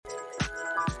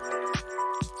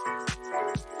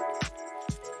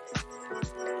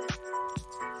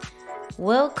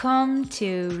Welcome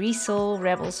to Resoul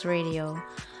Rebels Radio,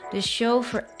 the show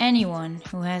for anyone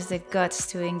who has the guts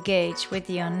to engage with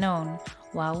the unknown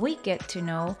while we get to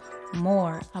know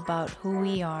more about who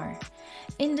we are.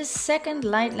 In the second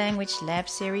Light Language Lab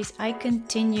series, I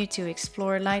continue to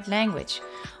explore light language.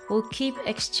 We'll keep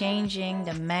exchanging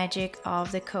the magic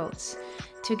of the codes.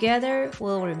 Together,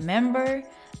 we'll remember,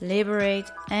 liberate,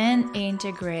 and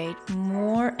integrate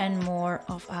more and more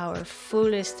of our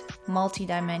fullest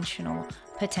multidimensional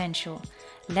potential.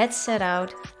 Let's set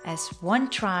out as one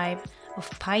tribe of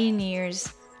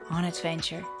pioneers on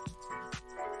adventure.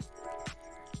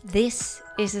 This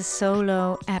is a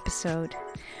solo episode.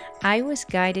 I was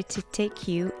guided to take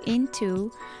you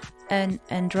into an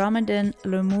Andromedan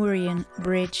Lemurian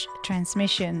bridge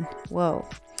transmission. Whoa,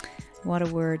 what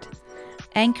a word.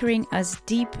 Anchoring us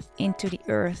deep into the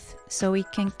earth so we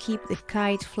can keep the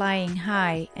kite flying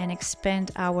high and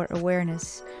expand our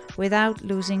awareness without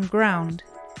losing ground.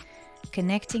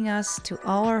 Connecting us to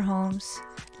all our homes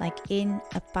like in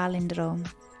a palindrome.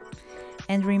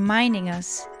 And reminding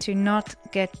us to not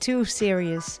get too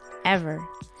serious ever.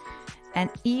 And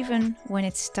even when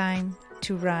it's time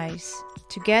to rise,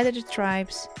 to gather the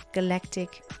tribes,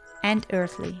 galactic and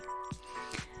earthly.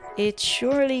 It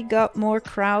surely got more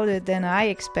crowded than I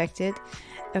expected.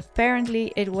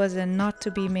 Apparently it was a not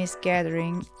to be missed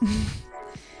gathering.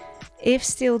 If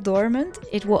still dormant,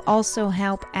 it will also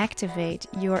help activate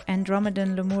your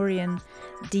Andromedan Lemurian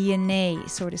DNA,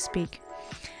 so to speak.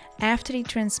 After the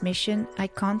transmission, I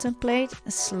contemplate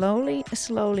slowly,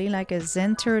 like a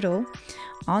Zen turtle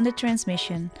on the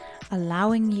transmission,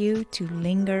 allowing you to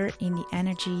linger in the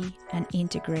energy and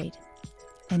integrate.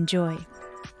 Enjoy.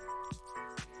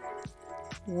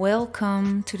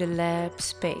 Welcome to the lab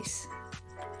space.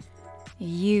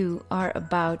 You are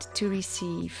about to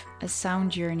receive a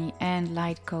sound journey and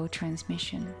light code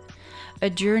transmission.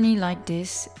 A journey like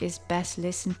this is best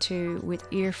listened to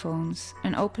with earphones,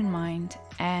 an open mind,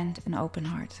 and an open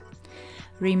heart.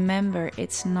 Remember,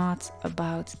 it's not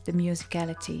about the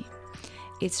musicality.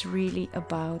 It's really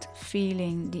about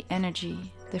feeling the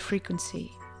energy, the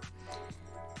frequency.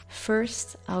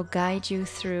 First, I'll guide you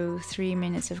through 3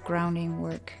 minutes of grounding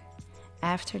work.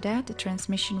 After that, the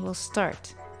transmission will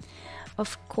start.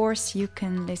 Of course, you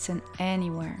can listen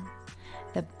anywhere.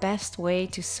 The best way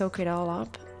to soak it all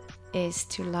up is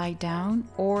to lie down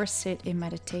or sit in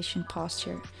meditation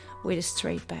posture with a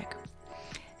straight back.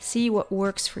 See what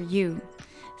works for you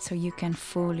so you can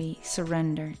fully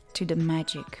surrender to the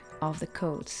magic of the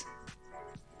codes.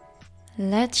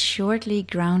 Let's shortly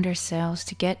ground ourselves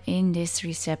to get in this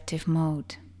receptive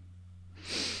mode.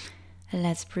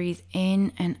 Let's breathe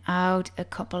in and out a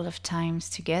couple of times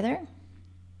together.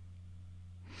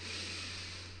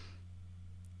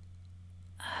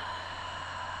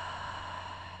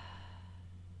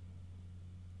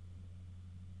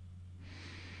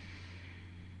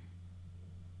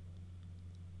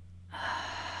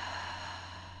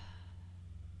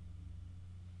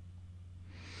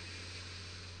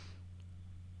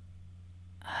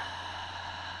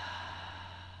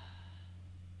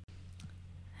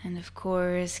 And of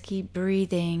course, keep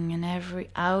breathing, and every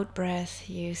out breath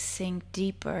you sink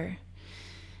deeper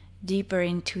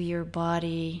into your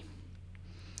body.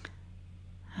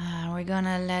 We're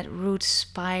gonna let roots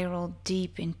spiral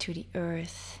deep into the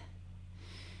earth,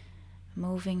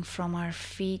 moving from our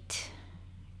feet,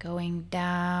 going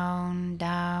down,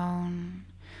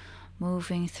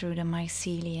 moving through the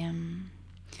mycelium,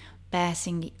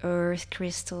 passing the earth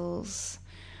crystals,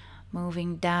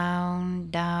 moving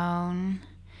down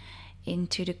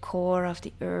into the core of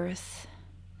the earth,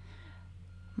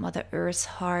 Mother Earth's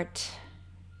heart,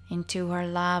 into her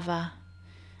lava,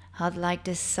 hot like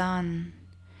the sun.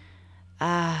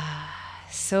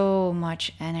 So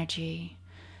much energy,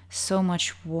 so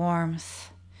much warmth.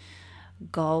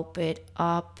 Gulp it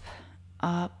up,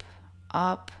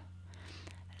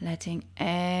 letting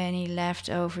any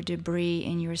leftover debris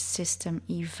in your system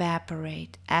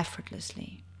evaporate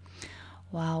effortlessly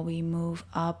while we move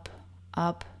up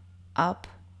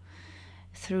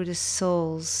through the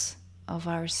soles of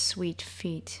our sweet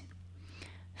feet.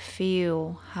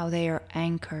 Feel how they are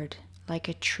anchored like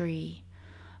a tree,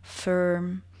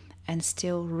 firm and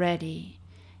still ready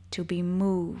to be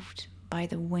moved by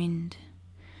the wind.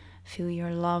 Feel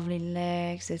your lovely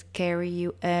legs that carry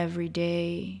you every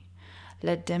day.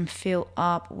 Let them fill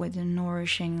up with the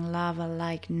nourishing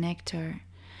lava-like nectar,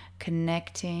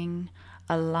 connecting,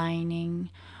 aligning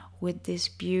with this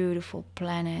beautiful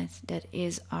planet that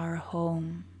is our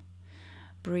home.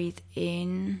 Breathe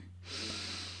in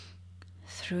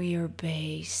through your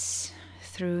base,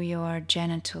 through your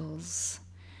genitals,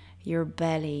 your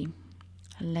belly.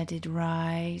 Let it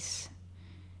rise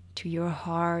to your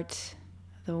heart,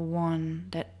 the one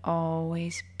that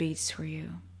always beats for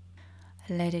you.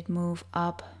 Let it move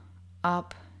up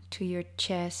to your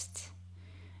chest,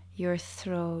 your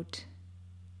throat,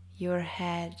 your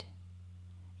head,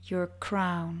 your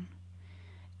crown,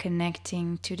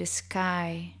 connecting to the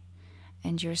sky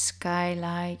and your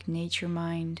sky-like nature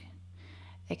mind,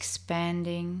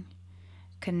 expanding,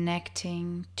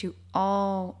 connecting to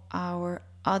all our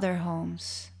other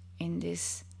homes in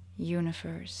this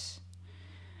universe.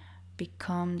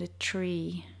 Become the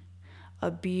tree, a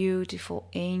beautiful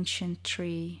ancient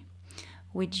tree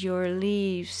with your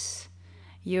leaves,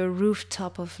 your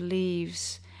rooftop of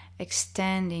leaves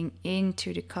extending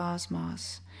into the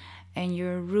cosmos and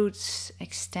your roots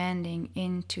extending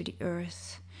into the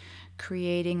earth,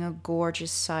 creating a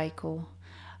gorgeous cycle,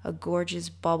 a gorgeous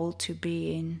bubble to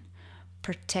be in,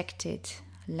 protected,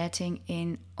 letting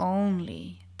in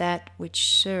only that which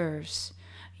serves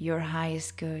your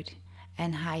highest good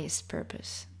and highest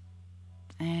purpose.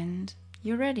 And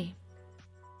you're ready.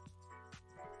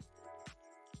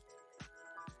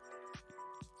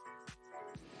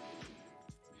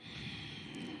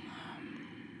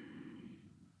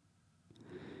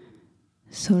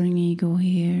 Soaring Eagle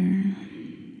here.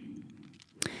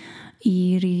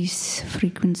 Iris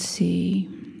frequency.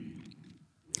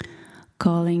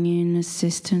 Calling in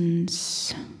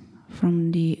assistance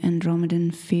from the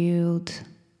Andromedan field,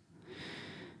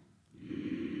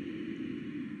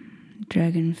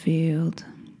 Dragon field,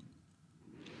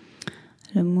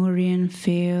 Lemurian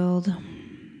field,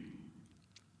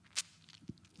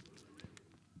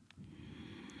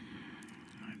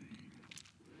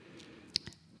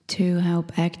 to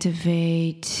help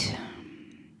activate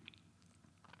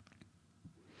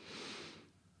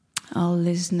all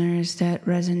listeners that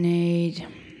resonate.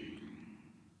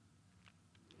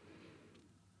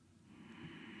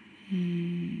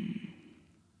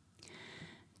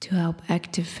 To help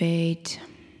activate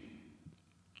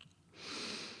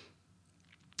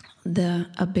the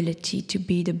ability to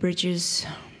be the bridges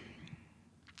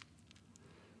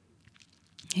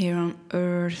here on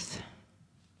earth.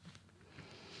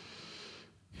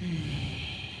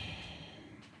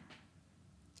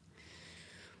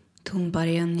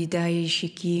 Tumparian nidai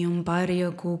shiki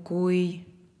umparia kukui.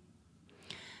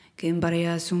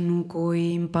 Kemparia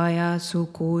sunukoi impaya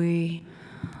sukui.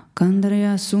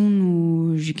 Kandaria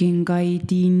sunu jikinkai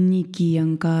tiniki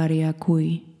ankaria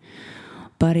kui.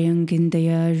 Pariang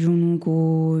kentaya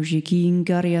junuko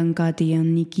jikinkariang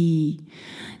katian niki.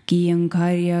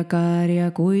 Kiankaria karia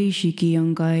kui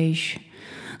shikiankaish.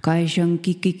 Kaishan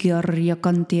kikikarya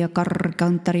kantia kar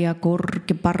kantaria kor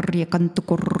keparya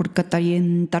kantukor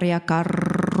katayentaria kar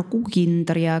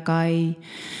kukintaria kai.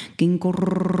 Kinkor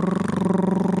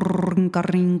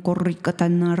karing kori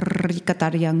katanar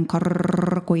katarian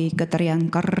kar kui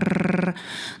katarian kar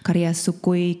karya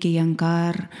sukui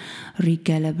kiankar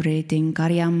recalibrating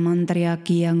karyam mantraria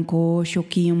kianko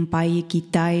shokiam pai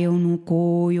kitai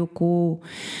onuko yoko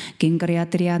kinkarya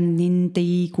trian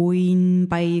ninti kuin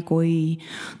pai koi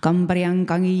kampriang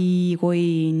kangi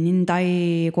koi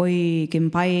nintai koi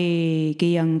kimpai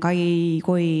kiankai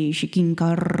koi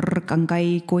shikinkar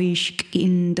kankai koi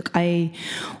shikin kai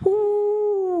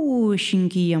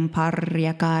shinki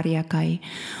amparya karya kai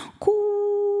ku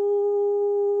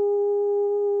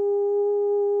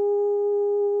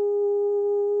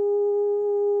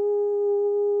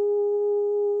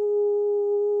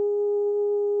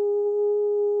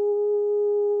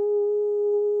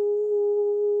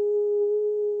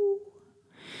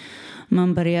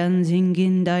Mamparian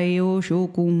zingin dayo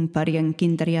shokum parian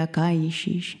kintaria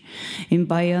kaishish.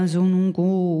 Impaya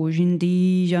zonunko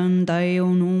jindi jandayo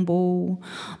numbo.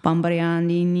 Pamparian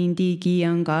ninti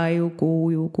kian kayo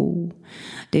koyoko.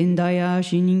 Tendaya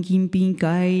shinin kimpin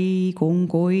kai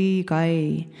konkoi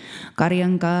kai.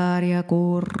 Karian karya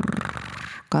kor.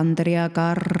 Kantaria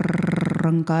kar.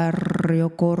 Rankar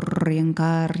yokor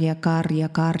yankar yakar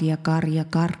yakar yakar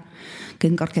yakar.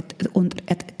 Kenkarket onder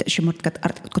et shemotkat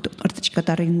art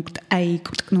kataring ai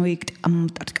noik am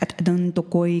kat dan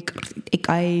tokoi ik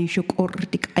ai shuk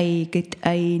ortik ai ket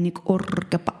ai nik or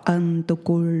kapaan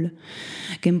tokol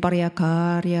kemparia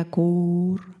karya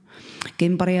kor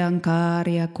kemparia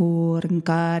karya kor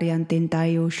karya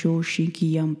tentayo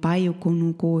shoshiki am payo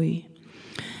konukoi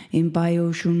empayo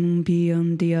shunumpi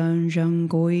antian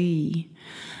jankoi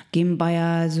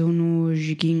Kimpaya zunu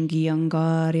jikingi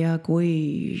angaria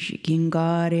koi,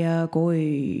 jikingaria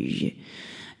koi,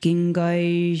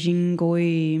 kingai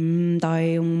jingoi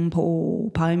mdai umpo,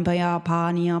 pampaya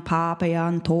pania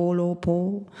papayan tolo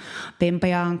po,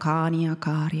 pempayan kania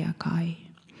karia kai.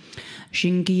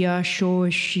 Shingia sho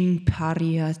shin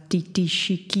paria titi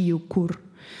shikiukur.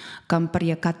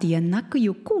 Kamparia katia naku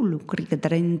yukulu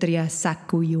krikadrendria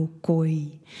saku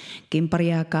yukoi.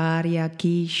 Kimparia karia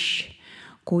kish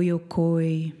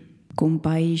koyokoi.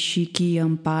 Kumpai shiki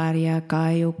amparia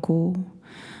kayoko.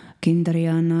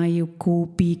 Kindriana yoko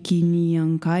pikini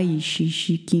ankai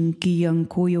shishikinki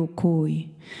ankoyokoi.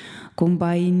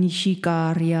 Kumpai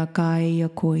nishikaria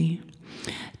kayakoi.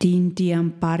 Tinti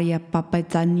amparia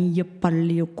papatani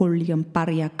yapalio koli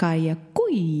amparia kaya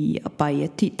koi apaya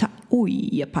tita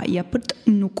oi apaya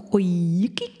petanuk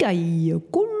oi kikai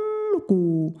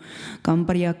kuluku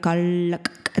kamparia kalak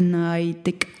kanai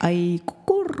tek ai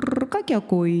kukur kakya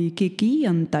koi kiki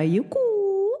antayuku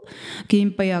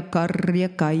kimpaya karya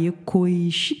kaya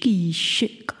koi shiki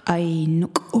shik ai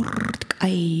nuk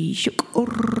ai shuk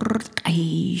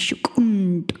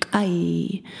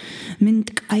ai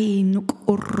mint ai nuk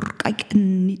ai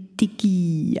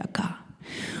nitiki yaka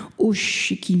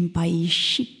ushikimpai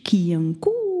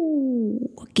shikianku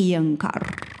kiankar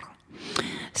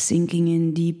sinking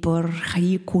in deeper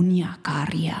hayikunya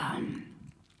karya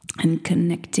and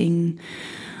connecting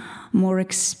more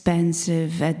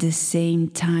expansive at the same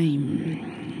time.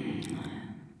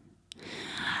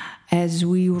 As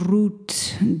we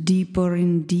root deeper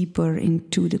and deeper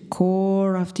into the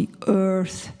core of the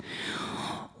earth,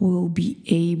 we'll be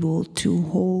able to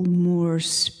hold more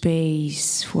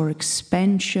space for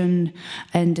expansion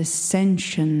and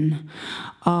ascension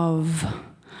of,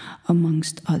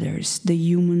 amongst others, the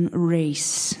human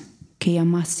race. Kea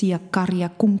masia karya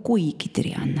kunkui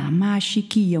kitriana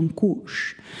mashiki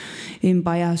yankush.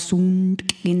 Impaya sund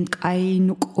kin kai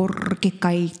nuk ke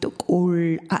kai tok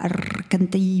ol ar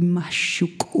kantai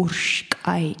mashuk ursh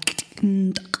kai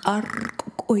ar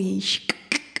koish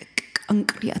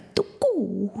angria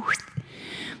tukus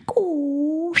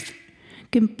kus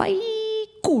kimpai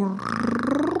kur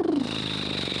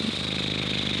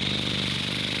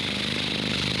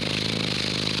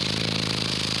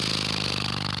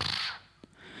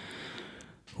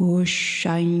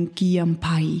Oshain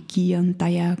kiampai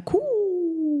kiantayaku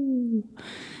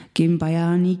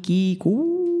Kimbayani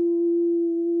kiku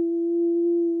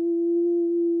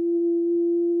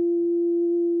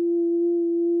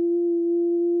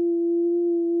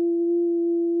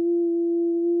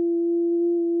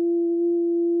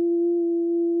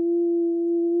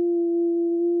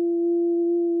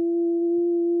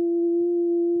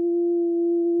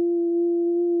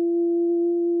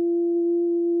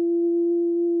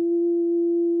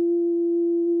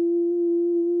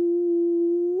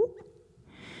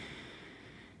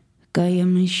Kaya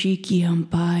mishiki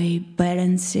ampai,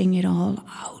 balancing it all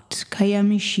out. Kaya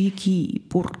mishiki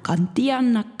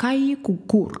purkantian na kai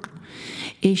kukur.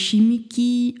 E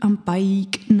shimiki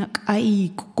ampai na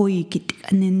kai kukoi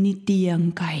kitikaneniti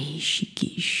ang kai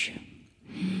shikish.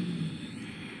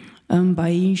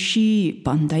 Ampai shi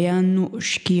pandayanu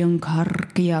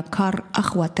shkiankar kaya kar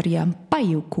akhwatriam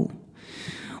payuku.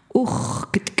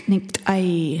 Kitiknikt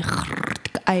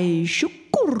ay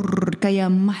syukur kaya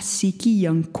masiki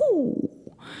yanku.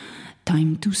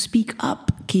 Time to speak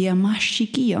up, kaya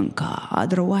mashiki yanka.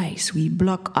 Otherwise, we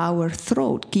block our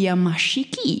throat, kaya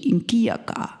mashiki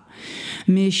inkiyaka.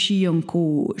 Meshi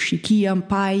yanku, shiki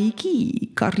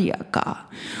yampaiki karyaka.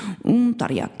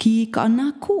 Taryaki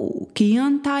kanaku,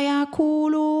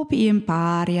 kiantayakulu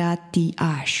piempariati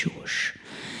ashush.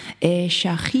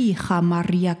 Shahija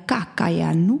Maria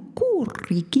Kakaya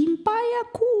Nukuri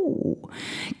Kimpayaku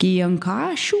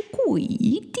Kianka Shukui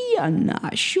Itiana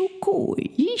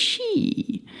Shukui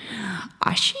Ishi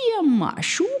Ashiyama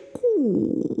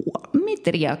Shuku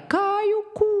Mitria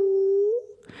Kayuku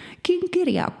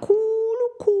Kinkiriaku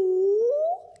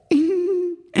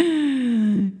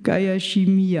Kaya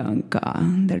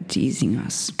Shimiyanka, they're teasing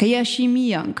us. Kaya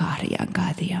Shimiyanka,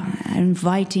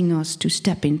 inviting us to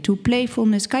step into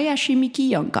playfulness. Kaya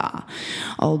Shimikiyanka,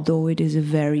 although it is a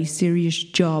very serious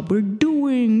job we're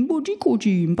doing.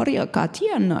 Bujikoji,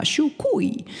 Pariakatiana,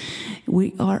 Shukui.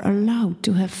 We are allowed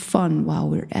to have fun while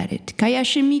we're at it. Kaya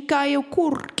Shimikayo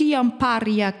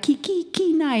Kurkiamparia Kiki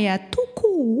Kinaya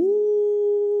Tuku.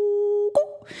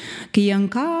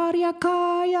 Kiankaria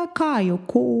kaya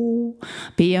kayoko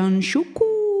pian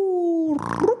syukur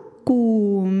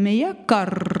ruku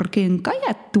meyakar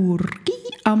kaya turki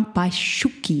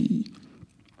ampashuki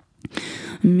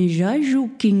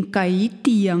mijaju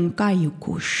kinkaiti yang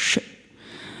kayukush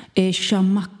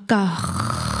shamakah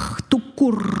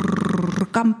tukur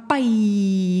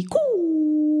kampai ku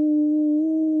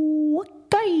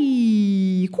wakai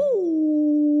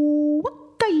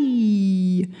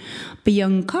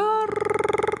piangkar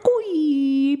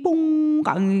kui pung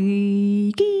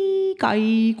kai ki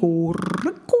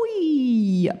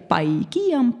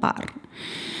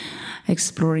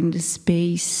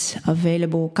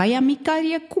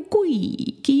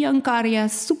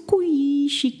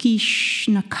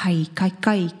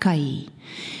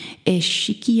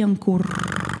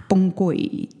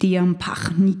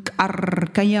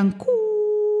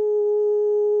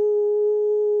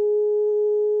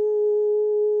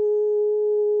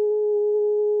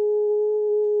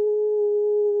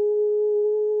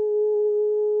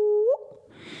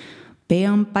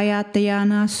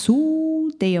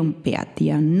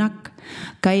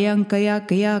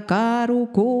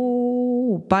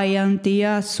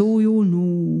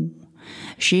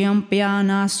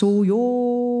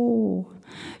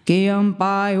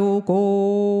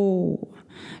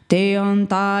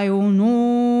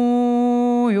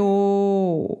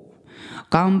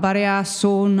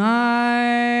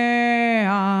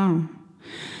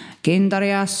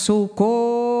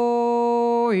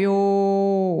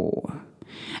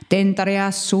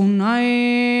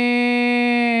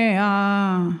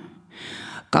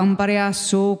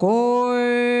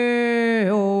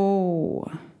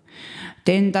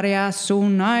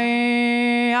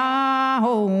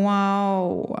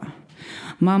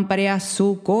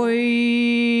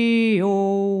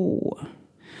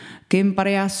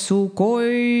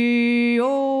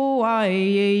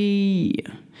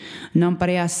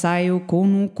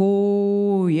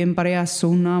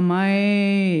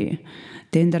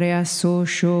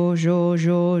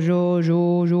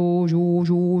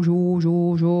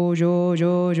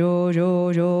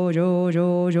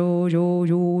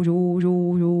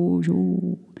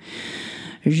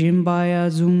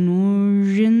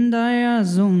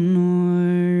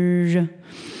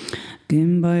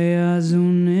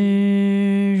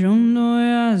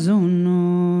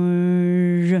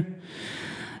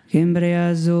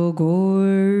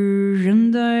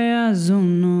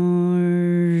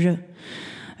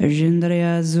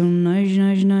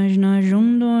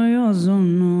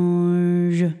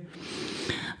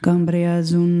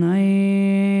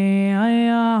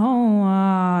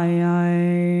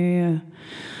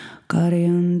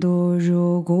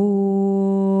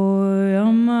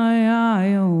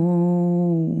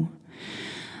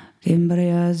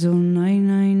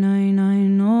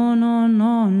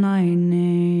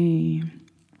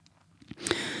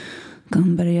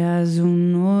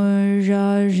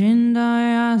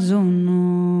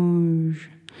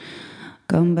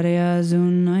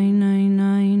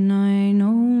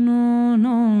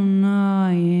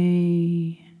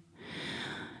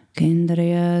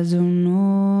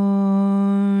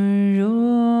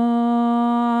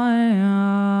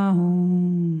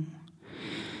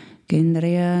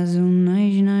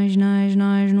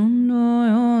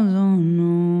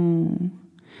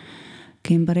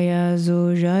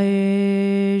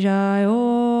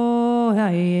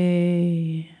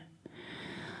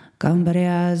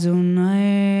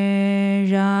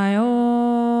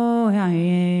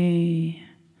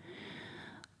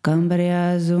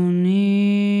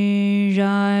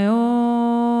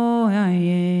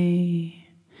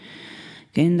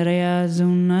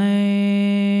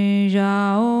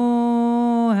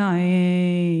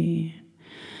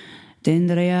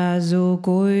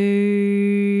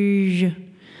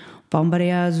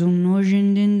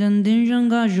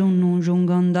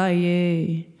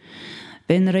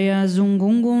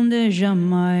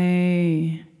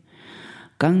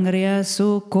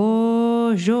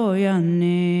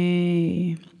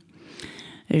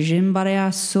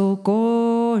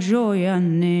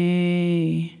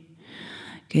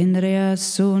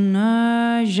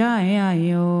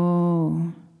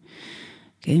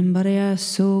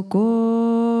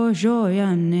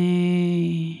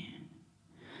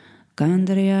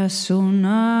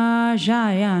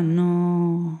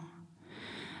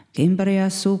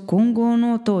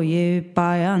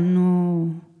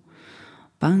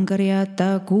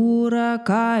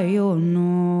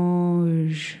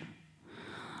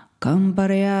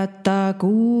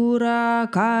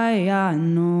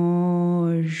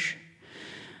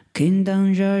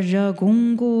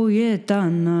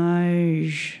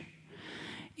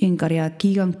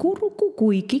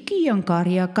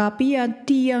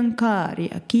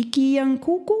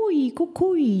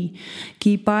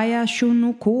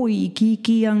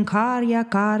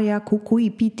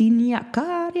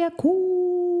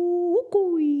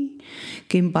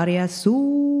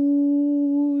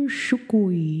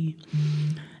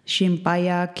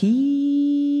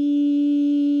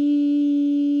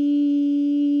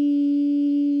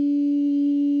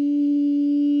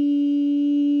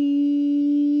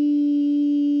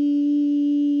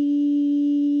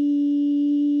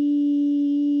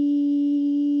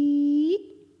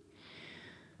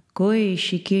Koi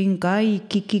shikin kai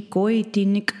kiki koi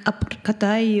tinik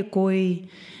apkatai koi.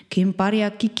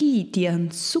 Kimparia kiki tian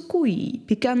sukui.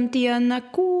 Pikantian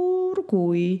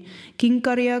kurkui.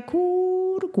 Kinkaria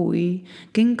kurkui.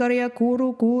 Kinkaria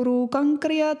kuru kuru.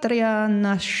 Kankria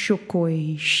triana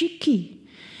shukoi. Shiki.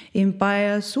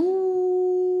 Impaya su.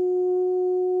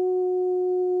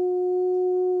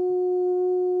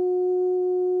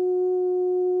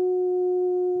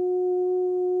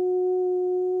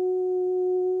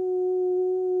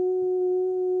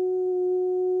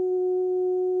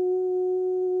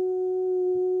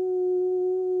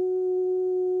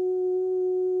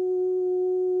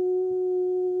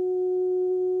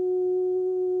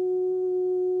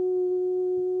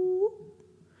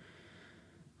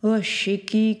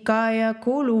 Shiki kaya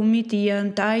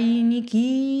kulumitian tainiki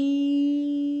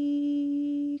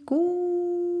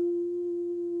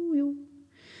kuyu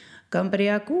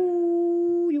kampria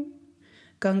kuyu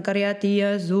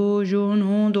kankariatia zojun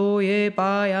hondo ye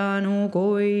payanu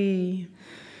koi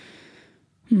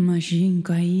Majin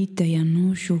kai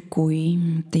tayano shukoi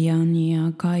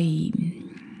tayania kai.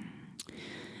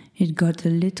 It got a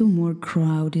little more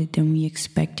crowded than we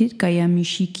expected.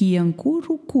 Kayamishiki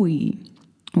ankurukui.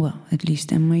 Well, at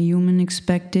least am I human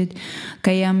expected.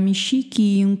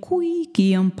 Kayamishiki yankui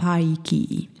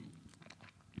kiyampaiki.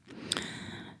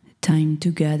 Time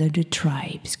to gather the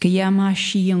tribes.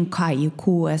 Kayamashi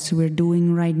yankayuku as we're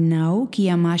doing right now.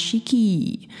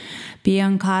 Kiyamashiki.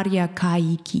 Piyankarya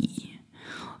kaiki.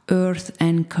 Earth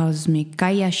and cosmic.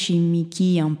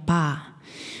 Kayashimiki yampa.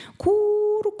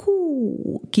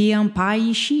 Kuruku.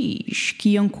 Kiyampaishish.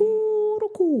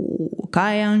 Kiyankuruku.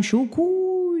 Kayanshuku.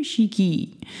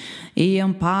 Shiki.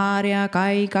 Iamparia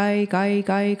kai kai kai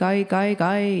kai kai kai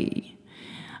kai.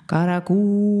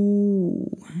 Karaku.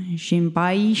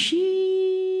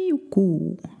 Shimpaishi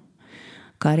uku.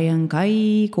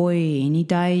 Kariankai koi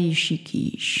nitai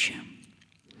shikish.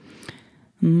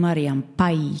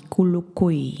 Mariampai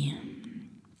kulukui.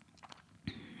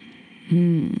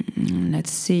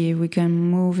 Let's see if we can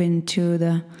move into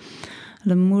the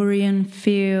Lemurian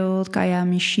field.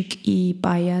 Kayamishiki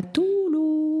payatu.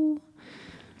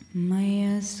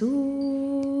 Maya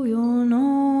su yo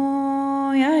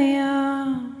no ya ya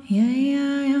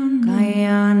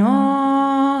kaya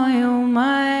no yo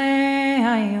mai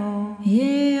ayo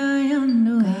ya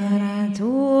no kaya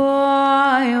tu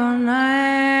yo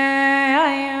nai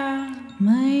aya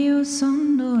mayo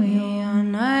sondo yo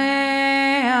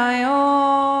nai ayo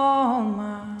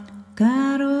ma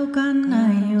karo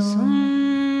kanayo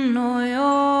sondo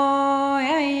yo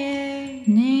ya ye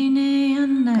nene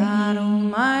andai karo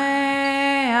mai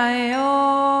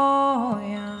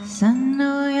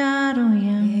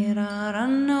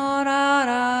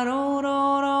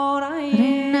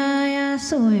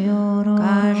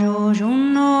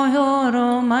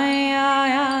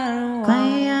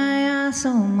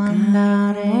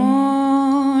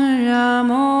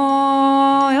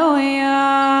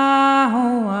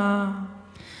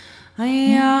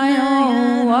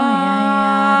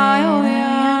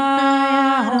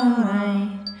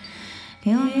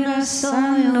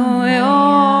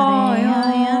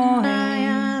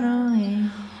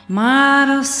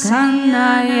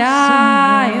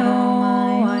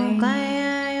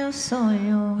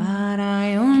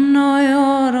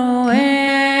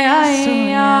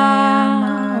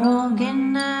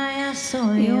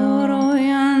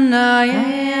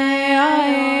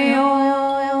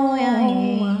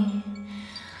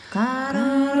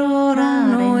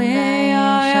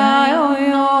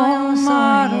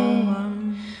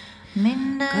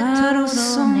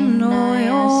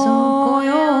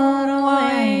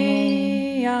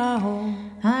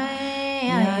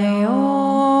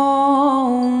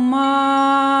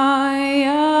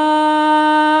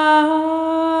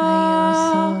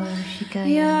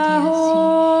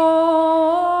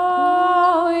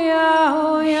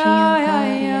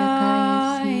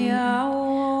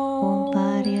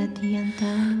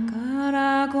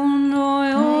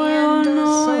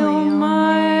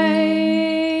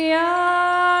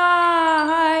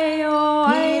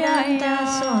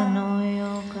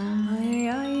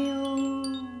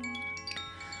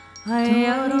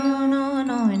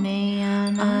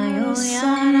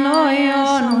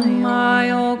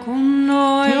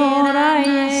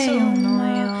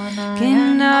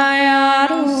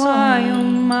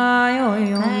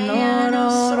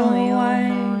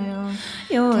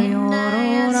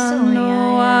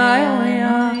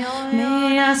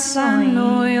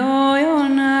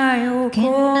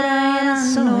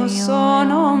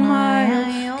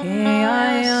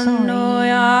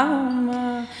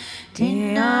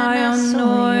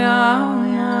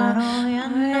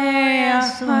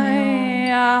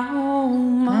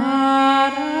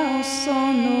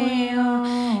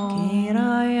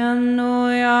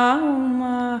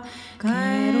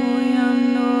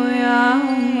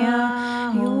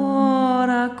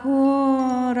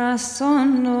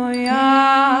sono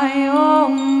ya yo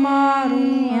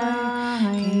maruya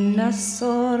kina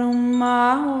soro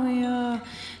mauya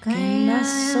kina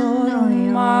soro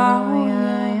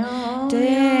mauya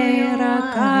tera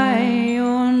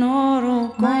kayo noro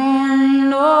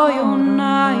kondo yo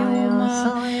na yo ma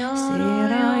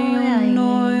sera yo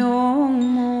no yo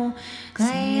mo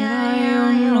sera yo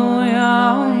no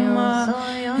ya ma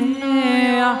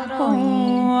he aho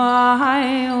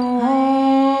ayo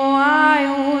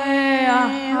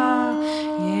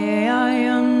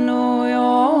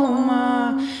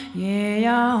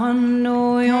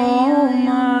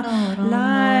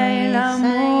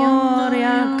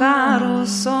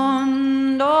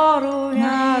Sondoro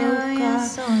yaruka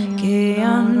que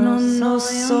no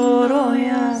soro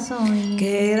ya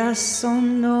que era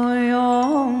sono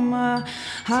yoma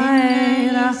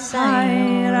haira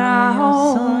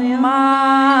homa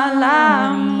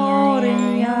la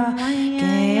moria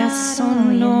que ya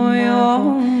sono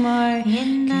yoma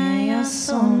que ya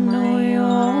sono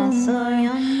yoma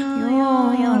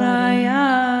yora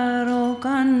yaro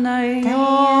kanai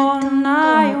yona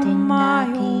yoma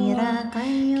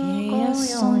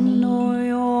sono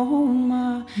yoma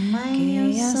que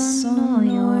ya sono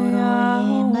yoma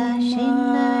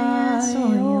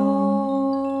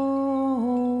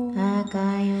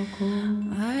Akayoku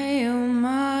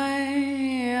ayomai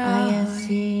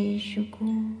ayasi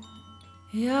shuku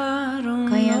yaron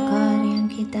kayakarian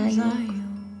kitayo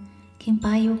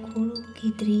kimpayo kulu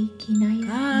kitri kinaya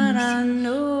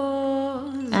karando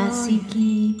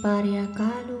asiki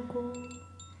pariakaluku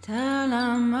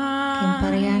talama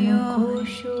Kempariano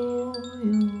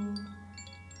kushuyu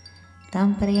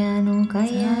Tampariano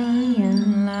kaya iya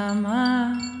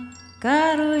lama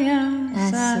karuya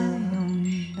Asu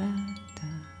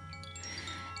sayondata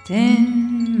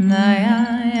tendaya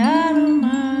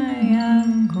yarumaya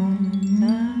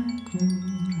kundakura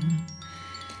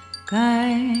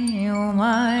kayo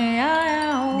maya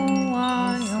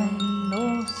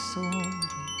yawayondo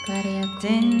Karyaku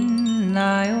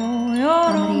tendayo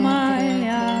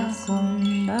yorumaya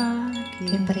kundaki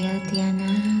Kempariatiana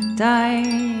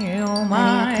tayo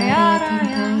maya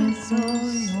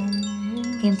rayasoyon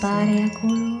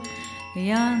Kempariakulu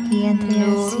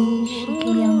Kiantriasi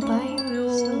shikiampayo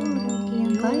Solo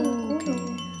kiampayo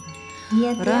kulu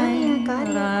Iatiania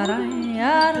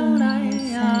karyaku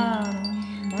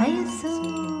Ayasu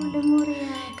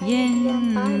lemuria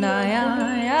Yendaya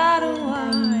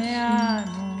yaruaya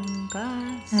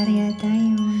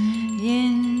Ariatayo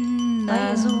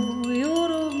Yendazu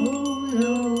yurubu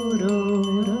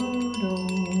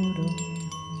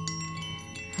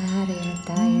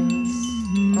Ariatayos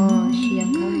O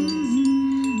shiakayos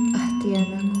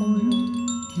Ahtiana kolo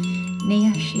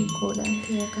Neyashikola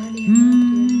Tiakalia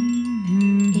Madria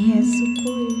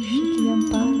Iesukui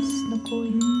shikiampas no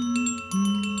koyo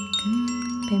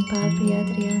Pempapi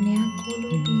Adriane akolo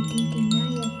Biditi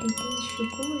naya titi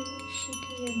shukui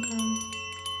shikiakai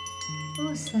O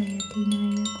sayatina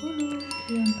yakolo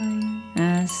kiampaya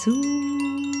Asu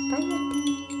Payati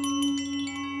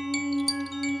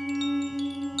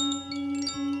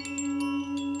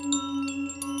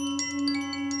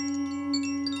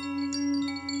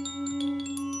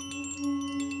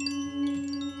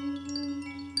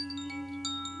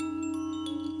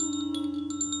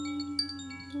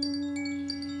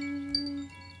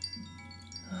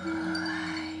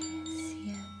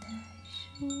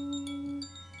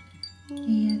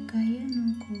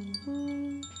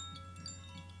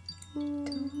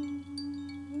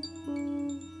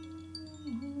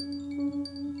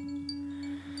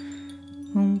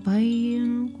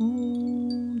Umpayin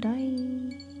kudai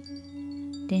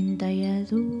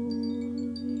Tentayazu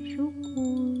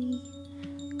shukui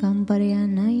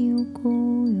Kamparianayo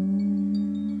koyo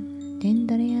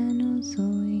Tentariano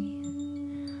soy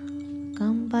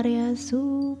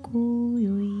Kampariasu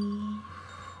kuyui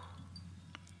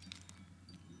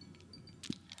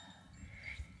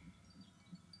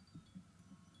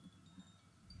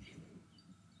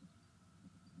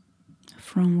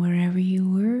From wherever you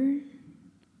were,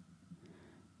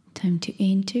 time to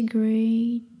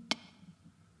integrate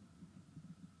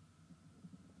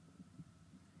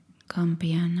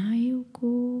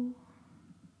Kampianayuko.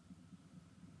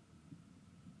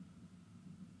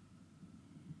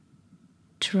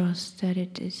 Trust that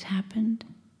it has happened.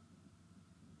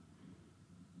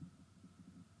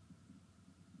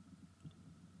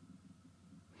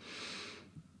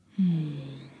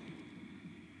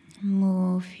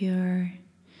 Move your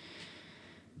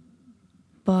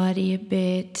body a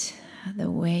bit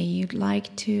the way you'd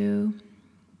like to.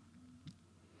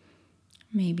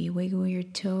 Maybe wiggle your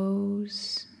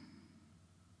toes.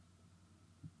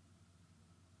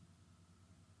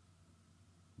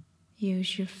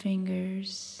 Use your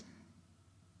fingers.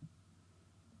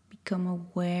 Become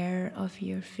aware of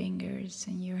your fingers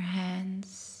and your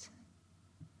hands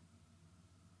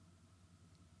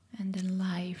and the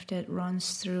life that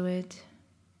runs through it.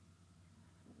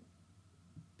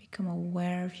 Become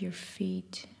aware of your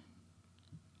feet.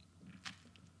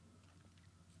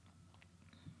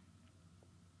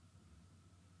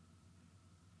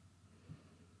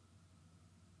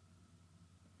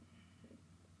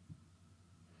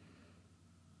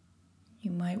 You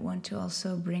might want to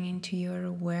also bring into your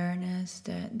awareness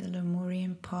that the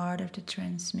Lemurian part of the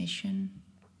transmission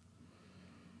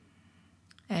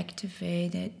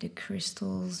activated the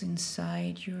crystals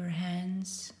inside your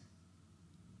hands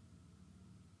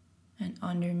and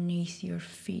underneath your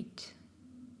feet.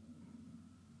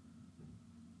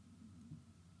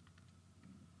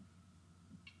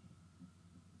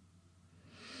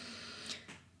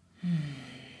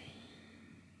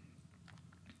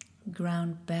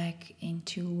 Ground back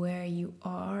into where you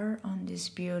are on this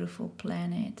beautiful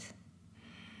planet.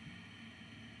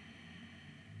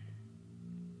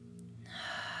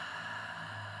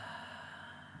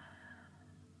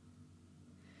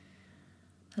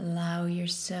 Allow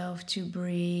yourself to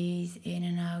breathe in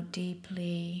and out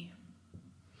deeply.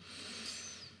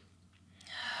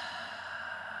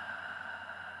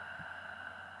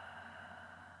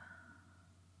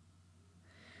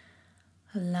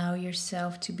 Allow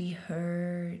yourself to be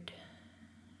heard.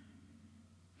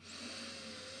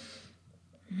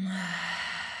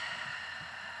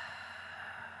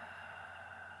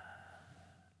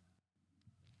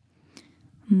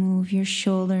 Move your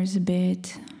shoulders a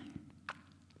bit.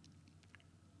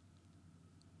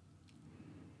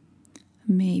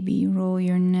 Maybe roll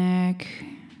your neck.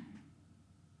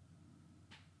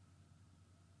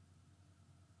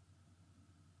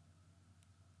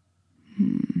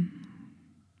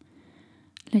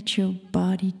 Let your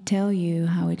body tell you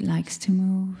how it likes to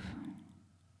move.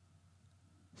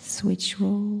 Switch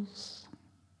roles.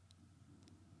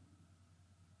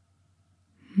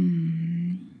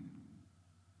 And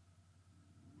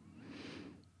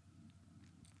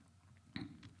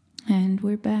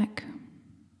we're back.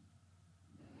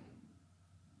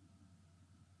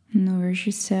 Nourish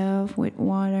yourself with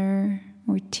water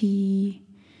or tea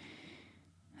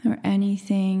or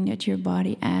anything that your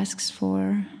body asks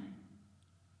for.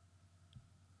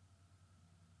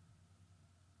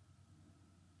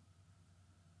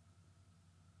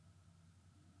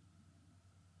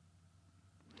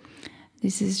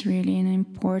 This is really an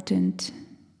important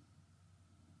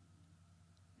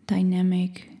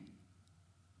dynamic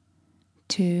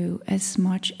to, as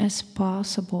much as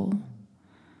possible,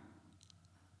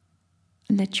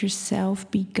 let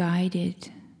yourself be guided,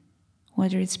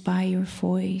 whether it's by your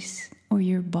voice or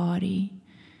your body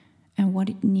and what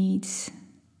it needs.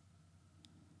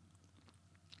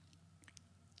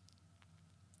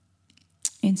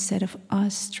 Instead of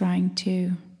us trying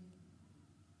to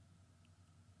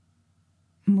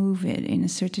move it in a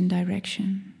certain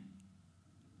direction.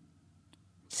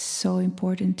 It's so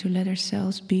important to let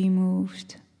ourselves be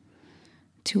moved,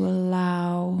 to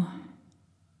allow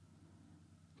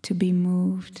to be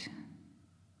moved.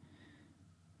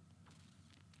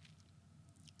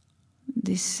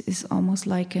 This is almost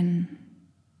like an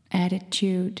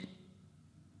attitude,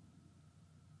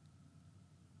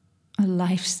 a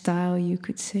lifestyle, you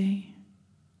could say.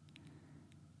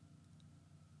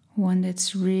 One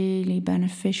that's really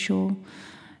beneficial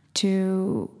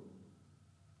to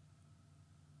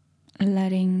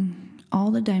letting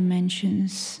all the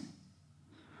dimensions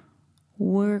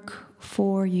work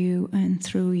for you and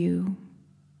through you.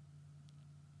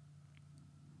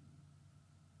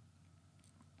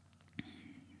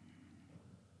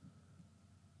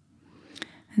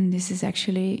 And this is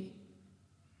actually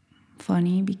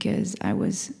funny because I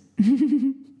was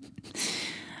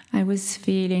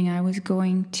feeling I was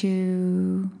going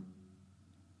to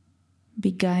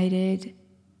be guided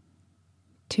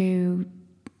to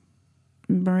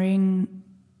bring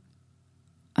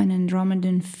an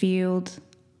Andromedan field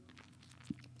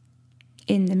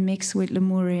in the mix with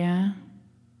Lemuria.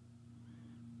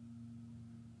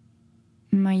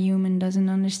 My human doesn't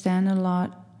understand a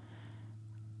lot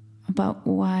about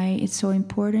why it's so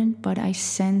important, but I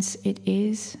sense it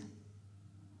is.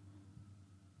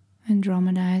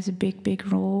 Andromeda has a big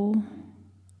role.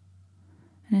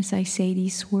 And as I say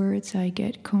these words, I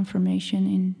get confirmation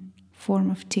in form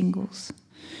of tingles.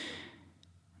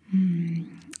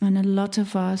 And a lot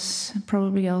of us,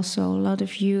 probably also a lot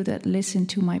of you that listen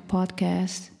to my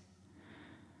podcast,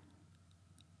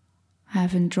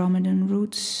 have Andromedan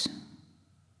roots,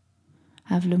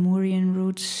 have Lemurian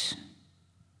roots,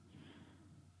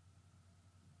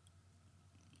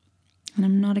 And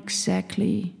I'm not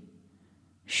exactly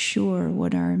sure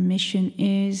what our mission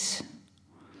is,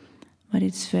 but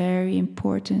it's very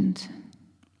important.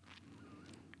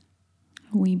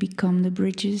 We become the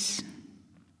bridges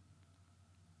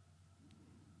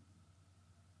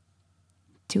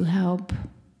to help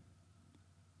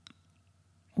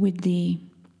with the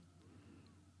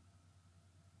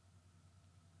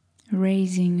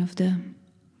raising of the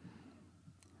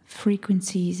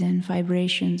frequencies and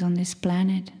vibrations on this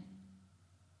planet.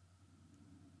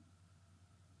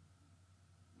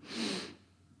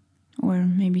 Or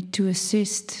maybe to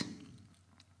assist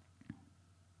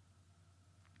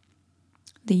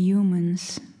the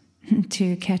humans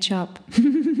to catch up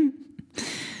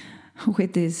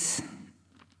with this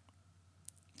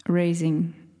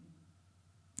raising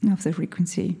of the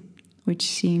frequency, which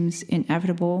seems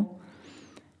inevitable.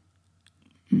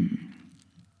 A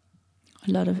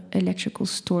lot of electrical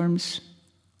storms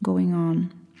going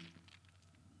on.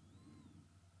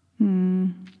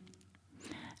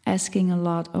 Asking a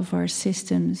lot of our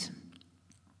systems.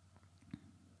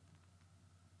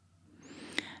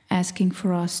 Asking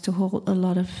for us to hold a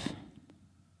lot of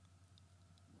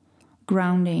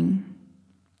grounding,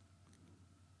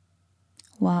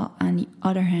 while on the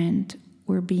other hand,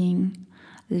 we're being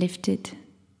lifted.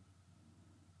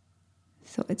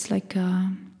 So it's like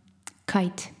a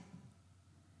kite.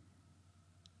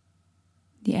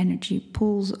 The energy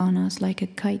pulls on us like a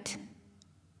kite.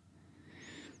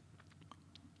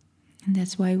 And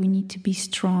that's why we need to be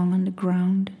strong on the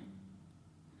ground,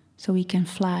 so we can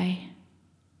fly.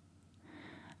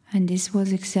 And this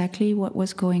was exactly what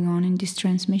was going on in this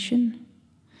transmission.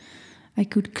 I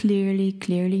could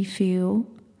clearly feel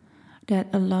that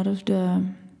a lot of the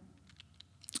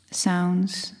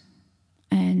sounds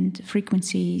and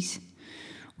frequencies,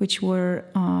 which were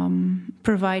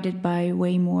provided by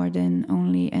way more than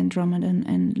only Andromedan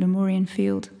and Lemurian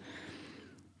field,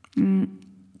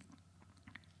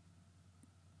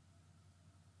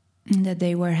 that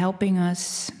they were helping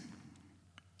us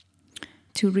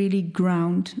to really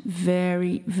ground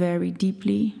very, very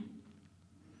deeply,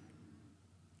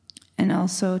 and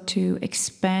also to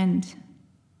expand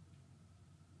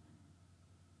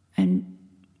and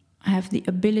have the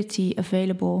ability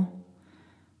available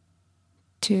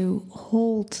to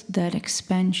hold that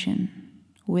expansion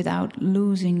without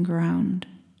losing ground.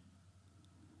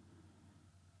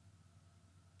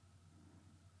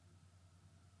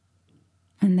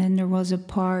 And then there was a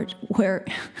part where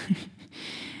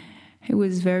it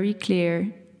was very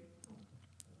clear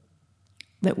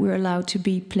that we're allowed to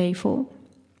be playful.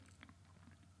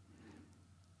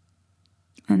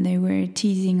 And they were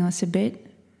teasing us a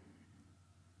bit.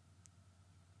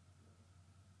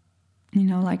 You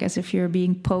know, like as if you're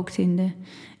being poked in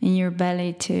your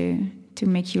belly to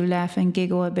make you laugh and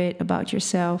giggle a bit about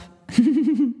yourself.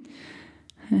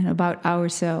 And about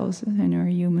ourselves and our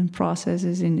human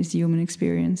processes in this human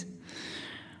experience.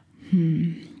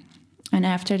 And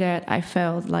after that, I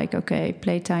felt like, okay,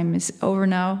 playtime is over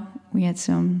now. We had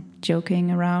some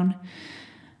joking around.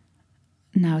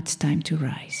 Now it's time to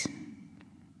rise.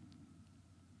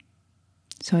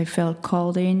 So I felt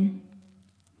called in.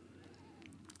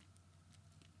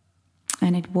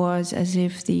 And it was as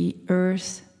if the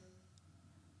earth,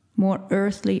 more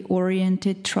earthly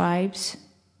oriented tribes,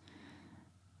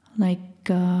 like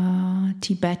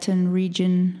Tibetan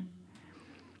region,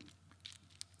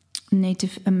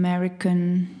 Native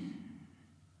American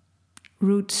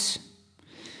roots,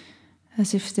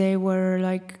 as if they were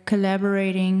like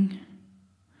collaborating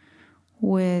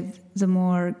with the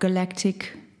more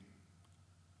galactic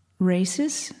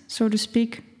races, so to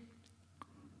speak.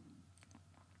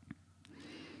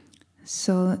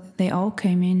 So they all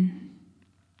came in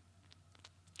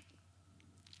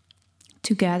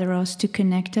to gather us, to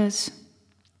connect us.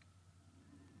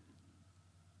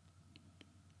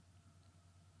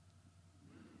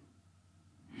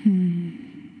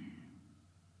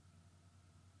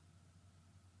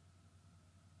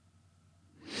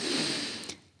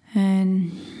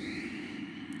 And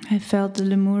I felt the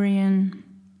Lemurian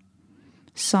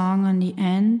song on the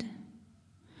end,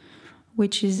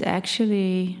 which is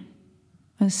actually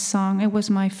a song. It was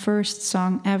my first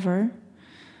song ever,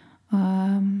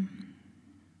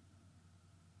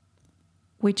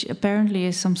 which apparently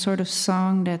is some sort of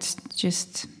song that's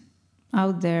just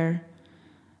out there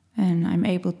and I'm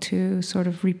able to sort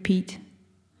of repeat.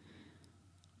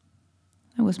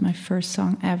 That was my first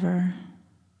song ever.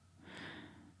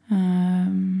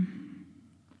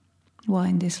 Well,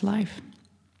 in this life.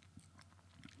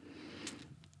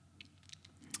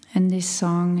 And this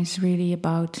song is really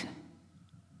about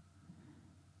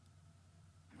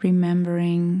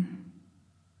remembering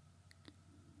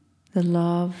the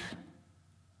love,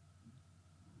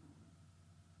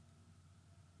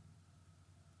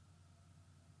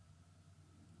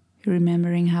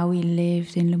 remembering how we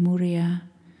lived in Lemuria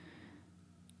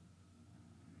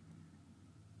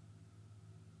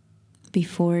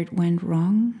before it went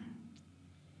wrong.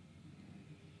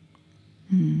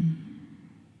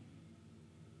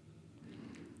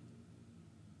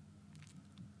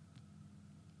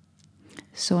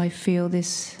 So I feel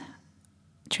this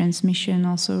transmission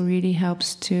also really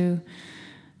helps to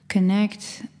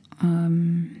connect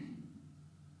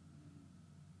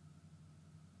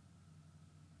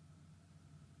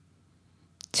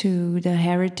to the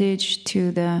heritage,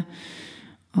 to the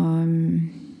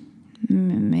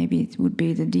maybe it would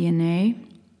be the DNA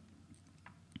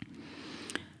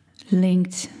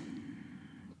linked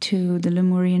to the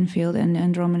Lemurian field and the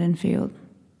Andromedan field.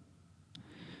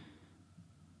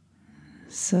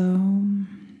 So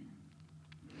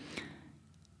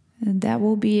that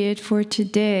will be it for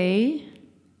today.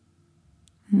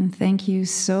 And thank you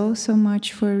so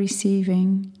much for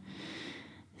receiving.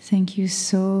 Thank you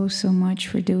so much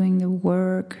for doing the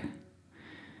work.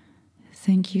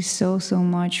 Thank you so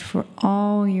much for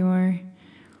all your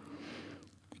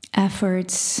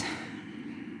efforts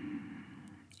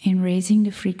in raising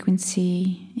the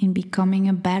frequency, in becoming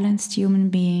a balanced human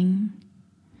being,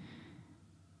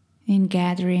 in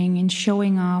gathering, in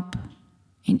showing up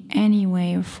in any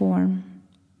way or form.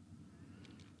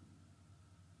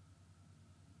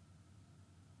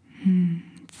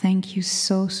 Thank you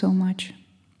so much.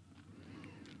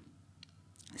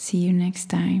 See you next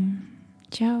time.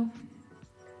 Ciao.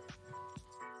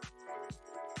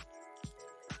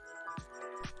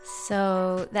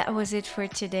 So that was it for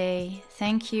today.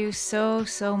 Thank you so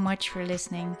much for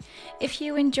listening. If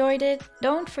you enjoyed it,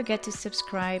 don't forget to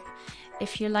subscribe.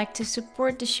 If you like to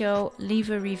support the show, leave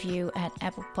a review at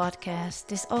Apple Podcasts.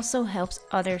 This also helps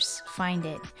others find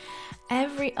it.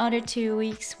 Every other 2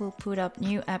 weeks, we'll put up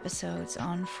new episodes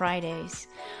on Fridays.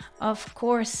 Of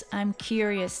course, I'm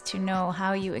curious to know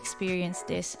how you experience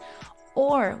this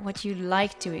or what you'd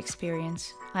like to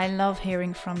experience. I love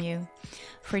hearing from you.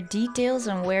 For details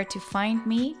on where to find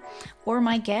me or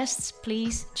my guests,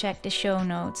 please check the show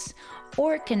notes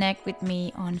or connect with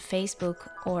me on Facebook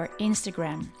or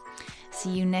Instagram.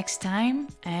 See you next time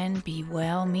and be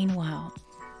well meanwhile.